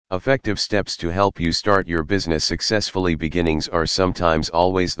Effective steps to help you start your business successfully. Beginnings are sometimes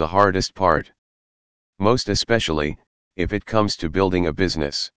always the hardest part. Most especially, if it comes to building a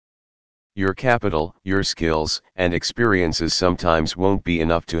business. Your capital, your skills, and experiences sometimes won't be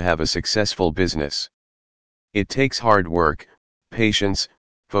enough to have a successful business. It takes hard work, patience,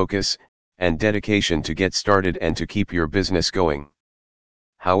 focus, and dedication to get started and to keep your business going.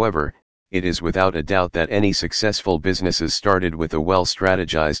 However, it is without a doubt that any successful business is started with a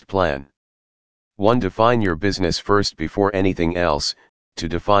well-strategized plan. 1. Define your business first before anything else. To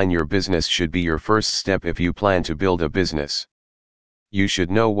define your business should be your first step if you plan to build a business. You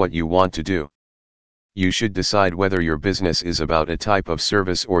should know what you want to do. You should decide whether your business is about a type of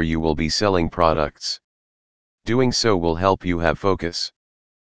service or you will be selling products. Doing so will help you have focus.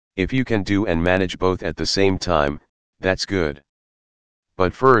 If you can do and manage both at the same time, that's good.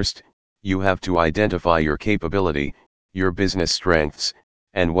 But first, you have to identify your capability, your business strengths,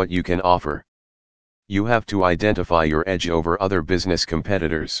 and what you can offer. You have to identify your edge over other business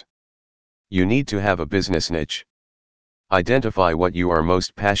competitors. You need to have a business niche. Identify what you are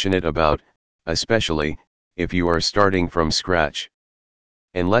most passionate about, especially if you are starting from scratch.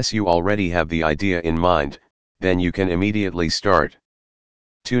 Unless you already have the idea in mind, then you can immediately start.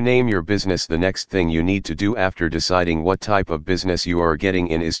 To name your business, the next thing you need to do after deciding what type of business you are getting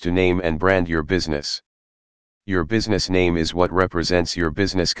in is to name and brand your business. Your business name is what represents your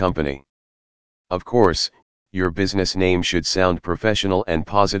business company. Of course, your business name should sound professional and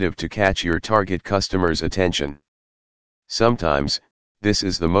positive to catch your target customer's attention. Sometimes, this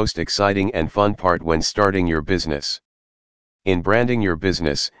is the most exciting and fun part when starting your business. In branding your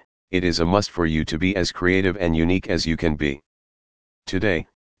business, it is a must for you to be as creative and unique as you can be. Today,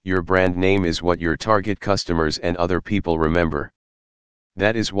 your brand name is what your target customers and other people remember.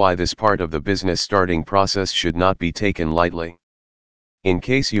 That is why this part of the business starting process should not be taken lightly. In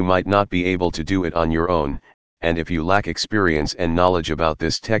case you might not be able to do it on your own, and if you lack experience and knowledge about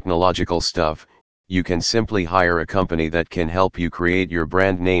this technological stuff, you can simply hire a company that can help you create your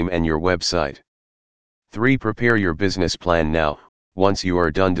brand name and your website. 3. Prepare your business plan now. Once you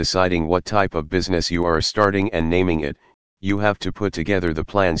are done deciding what type of business you are starting and naming it, you have to put together the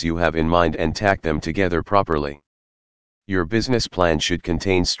plans you have in mind and tack them together properly. Your business plan should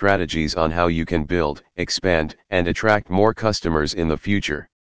contain strategies on how you can build, expand, and attract more customers in the future.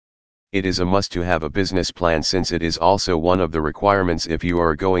 It is a must to have a business plan since it is also one of the requirements if you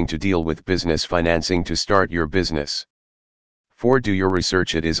are going to deal with business financing to start your business. 4. Do your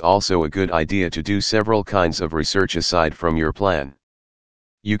research. It is also a good idea to do several kinds of research aside from your plan.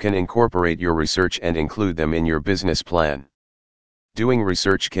 You can incorporate your research and include them in your business plan. Doing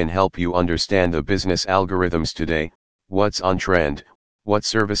research can help you understand the business algorithms today, what's on trend, what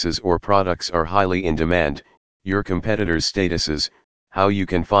services or products are highly in demand, your competitors' statuses, how you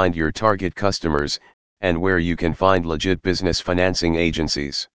can find your target customers, and where you can find legit business financing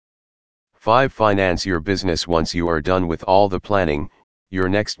agencies. 5. Finance your business. Once you are done with all the planning, your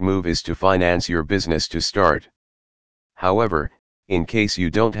next move is to finance your business to start. However, in case you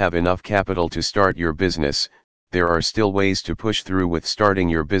don't have enough capital to start your business, there are still ways to push through with starting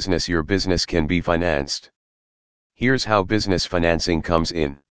your business. Your business can be financed. Here's how business financing comes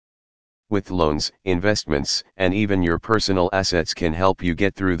in. With loans, investments, and even your personal assets can help you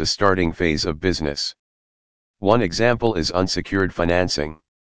get through the starting phase of business. One example is unsecured financing.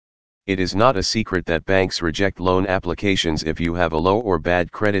 It is not a secret that banks reject loan applications if you have a low or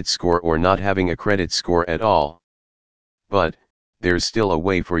bad credit score or not having a credit score at all. But, there's still a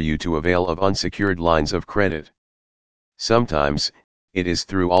way for you to avail of unsecured lines of credit. Sometimes, it is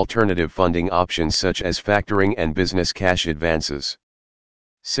through alternative funding options such as factoring and business cash advances.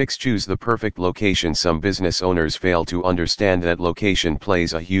 6. Choose the perfect location. Some business owners fail to understand that location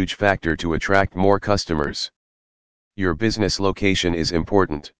plays a huge factor to attract more customers. Your business location is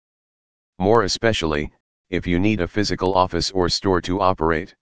important. More especially, if you need a physical office or store to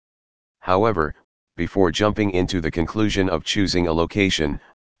operate. However, before jumping into the conclusion of choosing a location,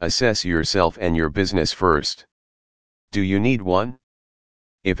 assess yourself and your business first. Do you need one?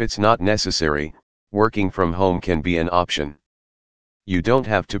 If it's not necessary, working from home can be an option. You don't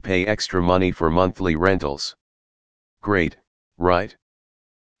have to pay extra money for monthly rentals. Great, right?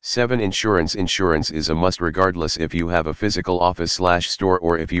 7. Insurance. Insurance is a must regardless if you have a physical office/store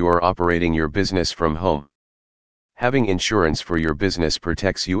or if you are operating your business from home. Having insurance for your business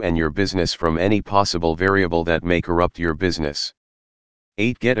protects you and your business from any possible variable that may corrupt your business.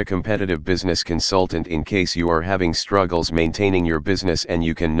 8. Get a competitive business consultant in case you are having struggles maintaining your business and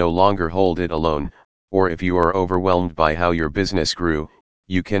you can no longer hold it alone, or if you are overwhelmed by how your business grew,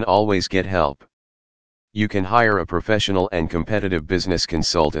 you can always get help. You can hire a professional and competitive business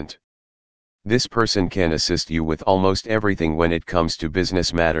consultant. This person can assist you with almost everything when it comes to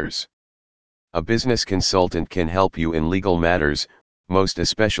business matters. A business consultant can help you in legal matters, most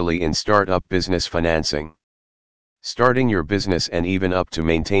especially in startup business financing. Starting your business and even up to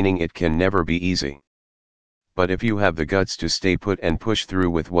maintaining it can never be easy. But if you have the guts to stay put and push through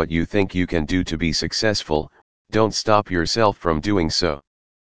with what you think you can do to be successful, don't stop yourself from doing so.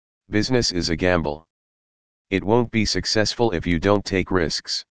 Business is a gamble. It won't be successful if you don't take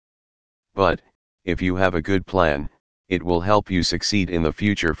risks. But, if you have a good plan, it will help you succeed in the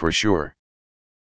future for sure.